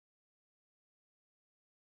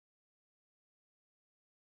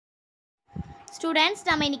Students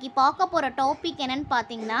நம்ம இன்னைக்கு பார்க்க போகிற டாபிக் என்னன்னு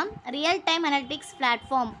பார்த்தீங்கன்னா real time analytics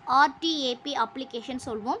platform ஆர்டிஏபி application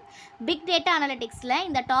சொல்வோம். பிக் டேட்டா அனலிட்டிக்ஸில்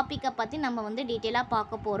இந்த டாப்பிக்கை பற்றி நம்ம வந்து டீட்டெயிலாக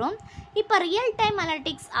பார்க்க போகிறோம். இப்போ ரியல் டைம்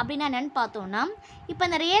அனலிட்டிக்ஸ் அப்படின்னா என்னென்னு பார்த்தோன்னா, இப்போ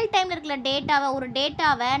இந்த ரியல் டைமில் இருக்கிற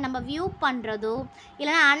டேட்டாவை நம்ம வியூ பண்ணுறதோ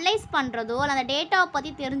இல்லைனா அனலைஸ் பண்ணுறதோ இல்லை அந்த டேட்டாவை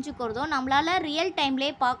பற்றி தெரிஞ்சுக்கிறதோ நம்மளால் ரியல்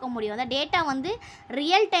டைம்லேயே பார்க்க முடியும். அந்த டேட்டா வந்து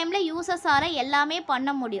ரியல் டைமில் யூசஸால் எல்லாமே பண்ண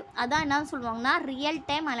முடியும். அதான் என்ன சொல்லுவாங்கன்னா ரியல்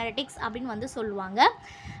டைம் அனலிட்டிக்ஸ் அப்படின்னு வந்து சொல்லுவாங்க.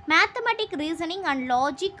 Mathematic reasoning and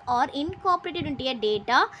logic are incorporated into a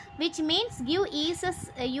data, which means give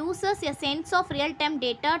users a sense of real-time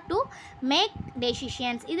data to make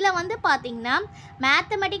decisions. இதில் வந்து பார்த்தீங்கன்னா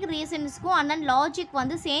மேத்தமெட்டிக் ரீசன்ஸ்க்கும் அண்ட் லாஜிக்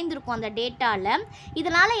வந்து சேர்ந்துருக்கும் அந்த டேட்டாவில்.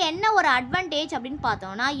 இதனால் என்ன ஒரு அட்வான்டேஜ் அப்படின்னு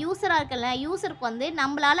பார்த்தோம்னா, யூசருக்கு வந்து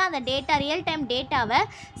நம்மளால் அந்த டேட்டா ரியல் டைம் டேட்டாவை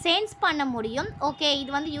சென்ஸ் பண்ண முடியும். ஓகே,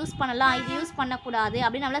 இது வந்து யூஸ் பண்ணலாம், இது யூஸ் பண்ணக்கூடாது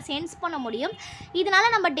அப்படின்னு நம்மளால் சென்ஸ் பண்ண முடியும்.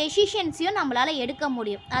 இதனால் நம்ம டெசிஷன்ஸையும் நம்மளால் எடுக்க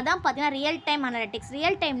முடியும். அதான் பார்த்தீங்கன்னா ரியல் டைம் அனலிட்டிக்ஸ்.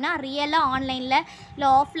 ரியல் டைம்னா ரியலாக ஆன்லைனில் இல்லை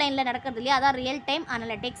ஆஃப்லைனில் நடக்கிறது இல்லையா, அதான் ரியல் டைம்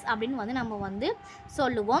அனலிட்டிக்ஸ் அப்படின்னு வந்து நம்ம வந்து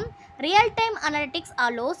சொல்லுவோம். Real time analytics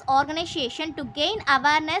allows organization to gain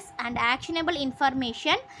awareness and actionable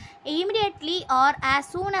information immediately or as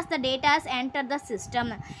soon as the data has entered the system.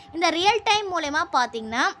 இந்த ரியல் டைம் மூலமா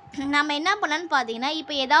பார்த்தீங்கன்னா நம்ம என்ன பண்ணலான்னு பார்த்தீங்கன்னா,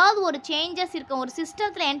 இப்போ ஏதாவது ஒரு சேஞ்சஸ் இருக்கும் ஒரு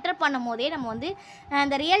சிஸ்டத்தில் என்டர் பண்ணும் போதே நம்ம வந்து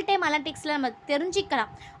இந்த ரியல் டைம் அனலிட்டிக்ஸில் நம்ம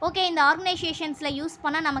தெரிஞ்சுக்கலாம். ஓகே, இந்த ஆர்கனைசேஷன்ஸில் யூஸ்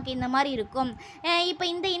பண்ணால் நமக்கு இந்த மாதிரி இருக்கும், இப்போ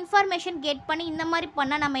இந்த இன்ஃபர்மேஷன் கெட் பண்ணி இந்த மாதிரி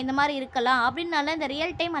பண்ணால் நம்ம இந்த மாதிரி இருக்கலாம் அப்படின்னால இந்த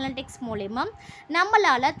ரியல் டைம் அனலிட்டிக்ஸ் மூலமா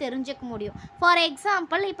நம்மளால் தெரிஞ்சுக்க முடியும். ஃபார்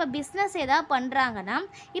எக்ஸாம்பிள், இப்போ பிஸ்னஸ் ஏதாவது பண்ணுறாங்கன்னா,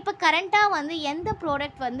 இப்போ கரண்ட்டாக வந்து எந்த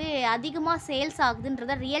ப்ராடக்ட் வந்து அதிகமாக சேல்ஸ்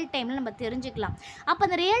ஆகுதுன்றதை ரியல் டைமில் நம்ம தெரிஞ்சுக்கலாம். அப்போ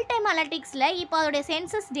அந்த ரியல் டைம் அனலிட்டிக்ஸில் இப்போ அதோடைய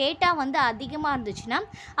சென்சஸ் டேட்டா வந்து அதிகமாக இருந்துச்சுன்னா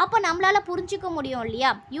அப்போ நம்மளால் புரிஞ்சிக்க முடியும்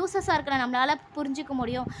இல்லையா, யூசஸாக இருக்கிற நம்மளால் புரிஞ்சிக்க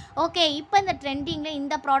முடியும். ஓகே, இப்போ இந்த ட்ரெண்டிங்கில்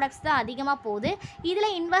இந்த ப்ராடக்ட்ஸ் தான் அதிகமாக போகுது,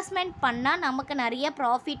 இதில் இன்வெஸ்ட்மெண்ட் பண்ணால் நமக்கு நிறைய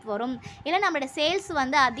ப்ராஃபிட் வரும், இல்லை நம்மளோட சேல்ஸ்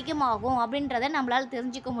வந்து அதிகமாகும் அப்படின்றத நம்மளால்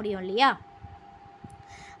தெரிஞ்சிக்க முடியும் இல்லையா.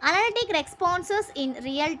 Analytic responses in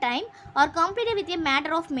real time are completed with a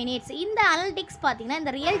matter of minutes. இந்த அனலிட்டிக்ஸ் பார்த்தீங்கன்னா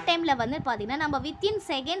இந்த ரியல் டைமில் வந்து பார்த்தீங்கன்னா நம்ம வித்தின்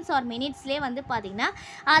செகண்ட்ஸ் ஆர் மினிட்ஸ்லேயே வந்து பார்த்தீங்கன்னா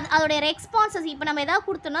அதோடைய ரெஸ்பான்சஸ் இப்போ நம்ம எதாவது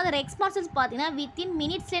கொடுத்தோம்னா அந்த ரெஸ்பான்சஸ் பார்த்தீங்கன்னா வித்தின்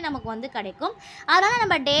மினிட்ஸ்லேயே நமக்கு வந்து கிடைக்கும். அதனால்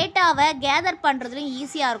நம்ம டேட்டாவை கேதர் பண்ணுறதுலையும்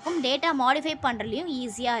ஈஸியாக இருக்கும், டேட்டா மாடிஃபை பண்ணுறதுலையும்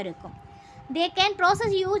ஈஸியாக இருக்கும். They can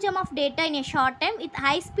process huge amount of data in a short time with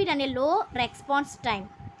high speed and a low response time.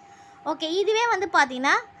 Okay, இதுவே வந்து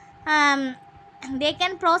பார்த்தீங்கன்னா தே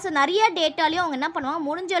கேன் ப்ராசஸ் நிறைய டேட்டாலையும் அவங்க என்ன பண்ணுவாங்க,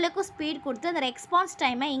 முடிஞ்ச அளவுக்கு ஸ்பீட் கொடுத்து அந்த ரெஸ்பான்ஸ்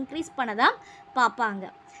டைமை இன்க்ரீஸ் பண்ண தான் பார்ப்பாங்க.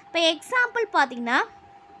 இப்போ எக்ஸாம்பிள் பார்த்தீங்கன்னா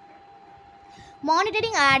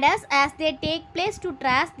monitoring orders as they take place to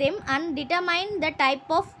trace them and determine the type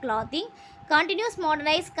of clothing, continuous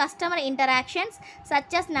monitorize customer interactions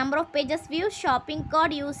such as number of pages views, shopping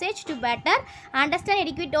cart usage to better understand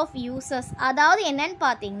adequate of users. அதாவது என்னன்னு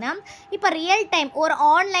பார்த்தீங்கன்னா, இப்போ real time ஒரு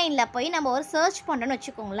ஆன்லைனில் போய் நம்ம ஒரு search பண்ணுறோன்னு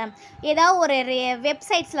வச்சுக்கோங்களேன், ஏதாவது ஒரு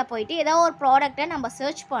வெப்சைட்ஸில் போயிட்டு ஏதாவது ஒரு ப்ராடக்டை நம்ம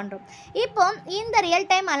சர்ச் பண்ணுறோம். இப்போ இந்த ரியல்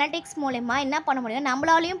டைம் அனலிட்டிக்ஸ் மூலமா என்ன பண்ண முடியும்,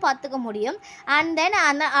 நம்மளாலையும் பார்த்துக்க முடியும் அண்ட் தென்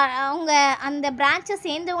அவங்க அந்த பிரான்ச்சை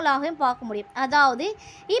சேர்ந்தவங்களாகவும் பார்க்க முடியும். அதாவது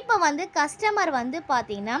இப்போ வந்து கஸ்டமர் வந்து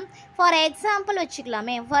பார்த்தீங்கன்னா ஃபார் எக்ஸாம்பிள்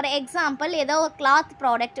வச்சுக்கலாமே, ஃபார் எக்ஸாம்பிள் ஏதோ ஒரு கிளாத்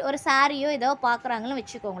ப்ராடக்ட் ஒரு சாரியோ ஏதோ பார்க்குறாங்கன்னு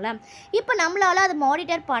வச்சுக்கோங்களேன், இப்போ நம்மளால் அதை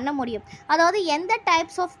மானிட்டர் பண்ண முடியும். அதாவது எந்த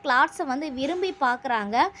டைப்ஸ் ஆஃப் கிளாத்ஸை வந்து விரும்பி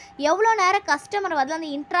பார்க்குறாங்க, எவ்வளோ நேரம் கஸ்டமர் வந்து அந்த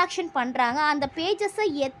இன்ட்ராக்ஷன் பண்ணுறாங்க, அந்த பேஜஸை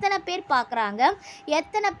எத்தனை பேர் பார்க்குறாங்க,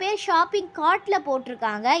 எத்தனை பேர் ஷாப்பிங் கார்ட்டில்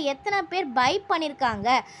போட்டிருக்காங்க, எத்தனை பேர் பை பண்ணியிருக்காங்க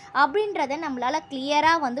அப்படின்றத நம்மளால்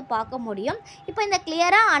கிளியராக வந்து பார்க்க முடியும். இப்போ இந்த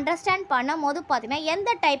கிளியராக அண்டர்ஸ்டாண்ட் பண்ணும் போது பார்த்திங்கன்னா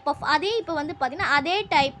எந்த டைப் ஆஃப் அதே இப்போ வந்து பார்த்திங்கன்னா அதே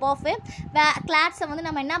டைப் ஆஃப் கிளாத்ஸை வந்து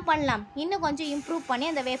நம்ம என்ன பண்ணலாம், இன்னும் கொஞ்சம் இம்ப்ரூவ் பண்ணி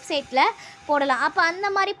அந்த வெப்சைட்டில் போடலாம். அப்போ அந்த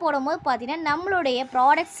மாதிரி போடும்போது பார்த்திங்கன்னா நம்மளுடைய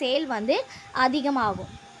ப்ராடக்ட் சேல் வந்து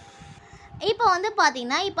அதிகமாகும். இப்போ வந்து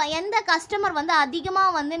பார்த்திங்கன்னா இப்போ எந்த கஸ்டமர் வந்து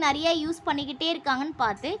அதிகமாக வந்து நிறைய யூஸ் பண்ணிக்கிட்டே இருக்காங்கன்னு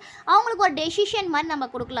பார்த்து அவங்களுக்கு ஒரு டெசிஷன் மாதிரி நம்ம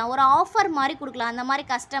கொடுக்கலாம், ஒரு ஆஃபர் மாதிரி கொடுக்கலாம். அந்த மாதிரி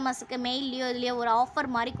கஸ்டமர்ஸுக்கு மெயில்லையோ இதுலையோ ஒரு ஆஃபர்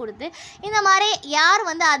மாதிரி கொடுத்து இந்த மாதிரி யார்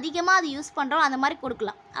வந்து அதிகமாக அது யூஸ் பண்ணுறோம் அந்த மாதிரி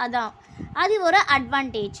கொடுக்கலாம். அதான் அது ஒரு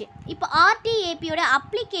அட்வான்டேஜ். இப்போ ஆர்டிஏபியோட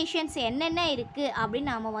அப்ளிகேஷன்ஸ் என்னென்ன இருக்குது அப்படின்னு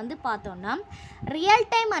நாம் வந்து பார்த்தோம்னா, ரியல்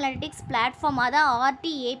டைம் அனலிட்டிக்ஸ் பிளாட்ஃபார்ம் அதான்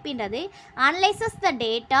ஆர்டிஏபின்றது analysis the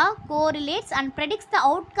data, கோரிலேட்ஸ் and predicts the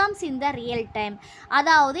outcomes in the real time.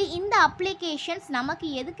 அதாவது இந்த அப்ளிகேஷன்ஸ் நமக்கு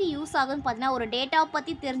எதுக்கு யூஸ் ஆகுதுன்னு பார்த்தீங்கன்னா ஒரு டேட்டாவை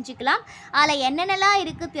பற்றி தெரிஞ்சுக்கலாம், அதில் என்னென்னலாம்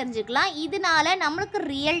இருக்குது தெரிஞ்சுக்கலாம். இதனால நம்மளுக்கு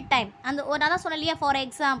ரியல் டைம் அந்த ஒரு அதான் சொன்ன இல்லையா, ஃபார்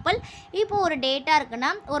எக்ஸாம்பிள் இப்போ ஒரு டேட்டா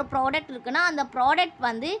இருக்குன்னா ஒரு ப்ராடக்ட் இருக்குன்னா அந்த ப்ராடக்ட்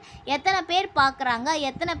வந்து எத்தனை எத்தனை பேர் பார்க்குறாங்க,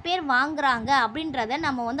 எத்தனை பேர் வாங்குறாங்க அப்படின்றத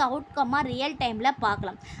நம்ம வந்து அவுட்கம்மாக ரியல் டைமில்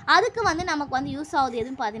பார்க்கலாம். அதுக்கு வந்து நமக்கு வந்து யூஸ் ஆகுது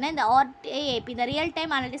எதுன்னு பார்த்தீங்கன்னா இந்த RTAP, இந்த ரியல்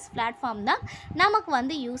டைம் அனலிட்டிக்ஸ் பிளாட்ஃபார்ம் தான் நமக்கு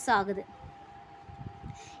வந்து யூஸ் ஆகுது.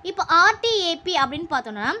 இப்போ RTAP அப்படின்னு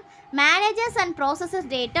பார்த்தோன்னா managers and processes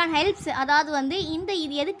data helps, அதாவது வந்து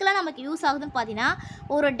இது எதுக்கெல்லாம் நமக்கு யூஸ் ஆகுதுன்னு பார்த்தீங்கன்னா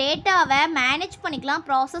ஒரு டேட்டாவை மேனேஜ் பண்ணிக்கலாம்,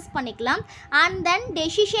 ப்ராசஸ் பண்ணிக்கலாம், and then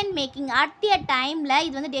decision making at a டைமில்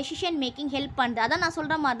இது வந்து டெசிஷன் மேக்கிங் ஹெல்ப் பண்ணுது. அதான் நான்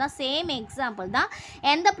சொல்கிற மாதிரி தான், சேம் எக்ஸாம்பிள் தான்.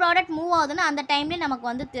 எந்த ப்ராடக்ட் மூவ் ஆகுதுன்னு அந்த டைம்லேயே நமக்கு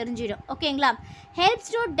வந்து தெரிஞ்சிடும். ஓகேங்களா?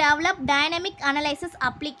 Helps to develop dynamic analysis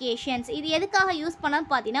applications. இது எதுக்காக யூஸ் பண்ணான்னு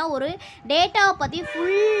பார்த்தீங்கன்னா ஒரு டேட்டாவை பற்றி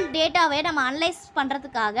ஃபுல் டேட்டாவே நம்ம அனலைஸ்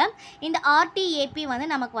பண்ணுறதுக்காக இந்த RTAP வந்து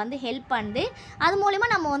நமக்கு வந்து ஹெல்ப் பண்ணுது. அது மூலிமா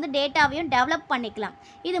நம்ம வந்து டேட்டாவையும் டெவலப் பண்ணிக்கலாம்.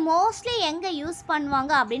 இது மோஸ்ட்லி எங்கே யூஸ்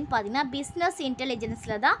பண்ணுவாங்க அப்படின்னு பார்த்தீங்கன்னா பிஸ்னஸ்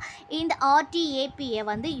இன்டெலிஜென்ஸில் தான் இந்த RTAPயை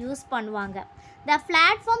வந்து யூஸ் பண்ணுவாங்க. The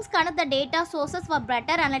platforms connect the data sources for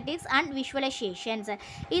better analytics and visualizations.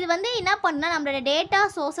 இது வந்து என்ன பண்ணால் நம்மளோட டேட்டா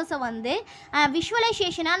சோர்ஸஸை வந்து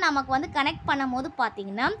விஷுவலைசேஷனாக நமக்கு வந்து கனெக்ட் பண்ணும் போது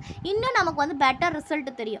பார்த்திங்கன்னா இன்னும் நமக்கு வந்து பெட்டர் ரிசல்ட்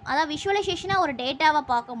தெரியும். அதாவது விஷுவலைசேஷனாக ஒரு டேட்டாவை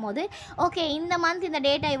பார்க்கும் போது ஓகே இந்த மந்த் இந்த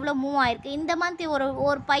டேட்டா இவ்வளோ மூவ் ஆயிருக்கு, இந்த மந்த்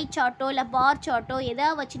ஒரு பை சார்ட்டோ இல்லை பார் சார்ட்டோ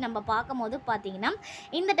எதாவது வச்சு நம்ம பார்க்கும் போது பார்த்திங்கன்னா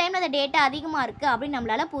இந்த டைமில் அந்த டேட்டா அதிகமாக இருக்குது அப்படின்னு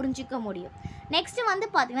நம்மளால் புரிஞ்சிக்க முடியும். நெக்ஸ்ட்டு வந்து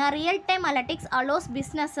பார்த்திங்கன்னா real time analytics allows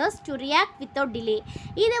businesses to react without delay.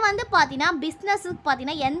 இது வந்து பார்த்திங்கன்னா பிஸ்னஸுக்கு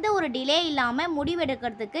பார்த்திங்கன்னா எந்த ஒரு டிலே இல்லாமல்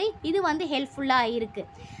முடிவெடுக்கிறதுக்கு இது வந்து ஹெல்ப்ஃபுல்லாக இருக்குது.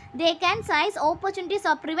 They can size opportunities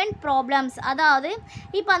are prevent problems. அதாவது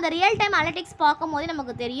இப்போ அந்த ரியல் டைம் அனலிட்டிக்ஸ் பார்க்கும் போது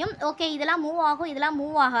நமக்கு தெரியும் ஓகே இதெல்லாம் மூவ் ஆகும், இதெல்லாம்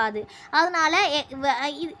மூவ் ஆகாது, அதனால்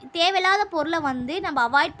தேவையில்லாத பொருளை வந்து நம்ம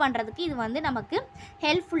அவாய்ட் பண்ணுறதுக்கு இது வந்து நமக்கு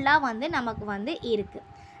ஹெல்ப்ஃபுல்லாக வந்து நமக்கு வந்து இருக்குது.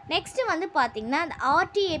 நெக்ஸ்ட்டு வந்து பார்த்திங்கன்னா அந்த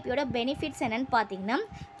RTAPயோட பெனிஃபிட்ஸ் என்னென்னு பார்த்திங்கன்னா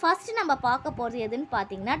ஃபஸ்ட்டு நம்ம பார்க்க போகிறது எதுன்னு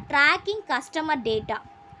பார்த்திங்கன்னா ட்ராக்கிங் கஸ்டமர் டேட்டா.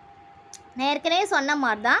 நான் ஏற்கனவே சொன்ன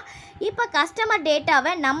மாதிரி தான் இப்போ கஸ்டமர்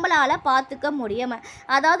டேட்டாவை நம்மளால் பார்த்துக்க முடியும்.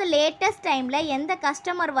 அதாவது லேட்டஸ்ட் டைமில் எந்த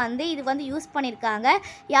கஸ்டமர் வந்து இது வந்து யூஸ் பண்ணியிருக்காங்க,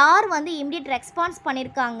 யார் வந்து இம்மிடியட் ரெஸ்பான்ஸ்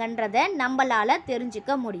பண்ணியிருக்காங்கன்றதை நம்மளால்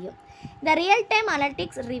தெரிஞ்சுக்க முடியும். The real time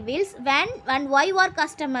analytics reveals when and why are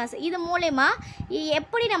customers. இது மூலமா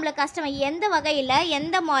எப்படி நம்மள கஸ்டமர் எந்த வகையில்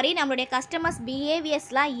எந்த மாதிரி நம்மளுடைய கஸ்டமர்ஸ்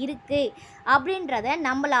பிஹேவியர்ஸ்லாம் இருக்குது அப்படின்றத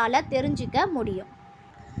நம்மளால் தெரிஞ்சுக்க முடியும்.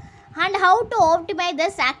 And how to optimise the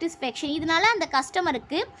satisfaction. இதனால அந்த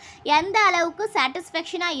கஸ்டமருக்கு எந்த அளவுக்கு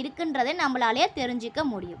சாட்டிஸ்ஃபேக்ஷனாக இருக்குன்றதை நம்மளாலே தெரிஞ்சிக்க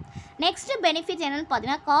முடியும். நெக்ஸ்ட்டு பெனிஃபிட்ஸ் என்னென்னு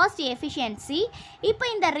பார்த்தீங்கன்னா காஸ்ட் எஃபிஷியன்சி. இப்போ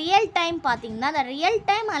இந்த ரியல் டைம் பார்த்தீங்கன்னா the real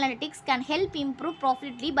time analytics can help improve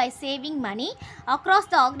profitability by saving money across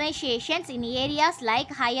the organizations in areas like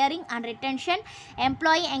hiring and retention,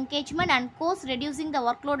 employee engagement and cost reducing the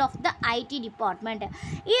workload of the IT department.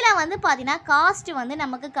 இதில் வந்து பார்த்தீங்கன்னா cost வந்து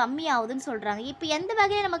நமக்கு கம்மி ஆகுதுன்னு சொல்கிறாங்க. இப்போ எந்த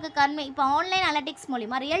வகையில் நமக்கு கம்மி, இப்போ ஆன்லைன் அனலிட்டிக்ஸ்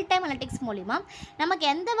மூலிமா ரியல் டைம் அனலிட்டிக்ஸ் மூலிமா நமக்கு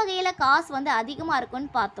எந்த வகையில் காசு வந்து அதிகமாக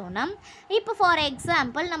இருக்குன்னு பார்த்தோன்னா இப்போ ஃபார்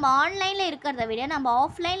எக்ஸாம்பிள் நம்ம ஆன்லைனில் இருக்கிறத விட நம்ம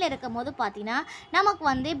ஆஃப்லைனில் இருக்கும் போது பார்த்தீங்கன்னா நமக்கு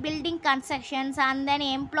வந்து building constructions and then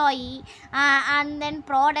employee and then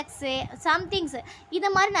products சம்திங்ஸு இது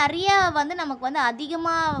மாதிரி நிறைய வந்து நமக்கு வந்து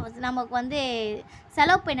அதிகமாக நமக்கு வந்து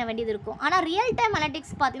செலவு பண்ண வேண்டியது இருக்கும். ஆனால் ரியல் டைம்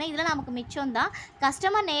அனலிட்டிக்ஸ் பார்த்திங்கன்னா இதெல்லாம் நமக்கு மிச்சம் தான்.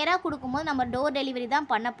 கஸ்டமர் நேராக கொடுக்கும்போது நம்ம டோர் டெலிவரி தான்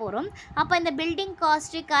பண்ண போகிறோம். அப்போ இந்த building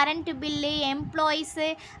cost, current bill, employees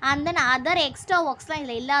and then other extra ஒர்க்ஸ்லாம்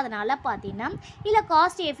இதில் இல்லாதனால பார்த்திங்கன்னா இதில்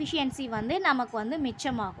காஸ்ட் எஃபிஷியன்சி வந்து நமக்கு வந்து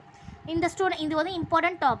மிச்சமாகும். இது வந்து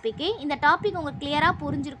இம்பார்ட்டன்ட் டாப்பிக்கு. இந்த டாபிக் உங்களுக்கு கிளியராக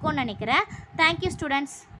புரிஞ்சிருக்கும்னு நினைக்கிறேன். Thank you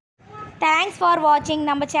students. தேங்க்ஸ் ஃபார் வாட்சிங்.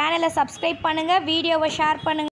 நம்ம சேனலை சப்ஸ்கிரைப் பண்ணுங்கள், வீடியோவை ஷேர் பண்ணுங்கள்.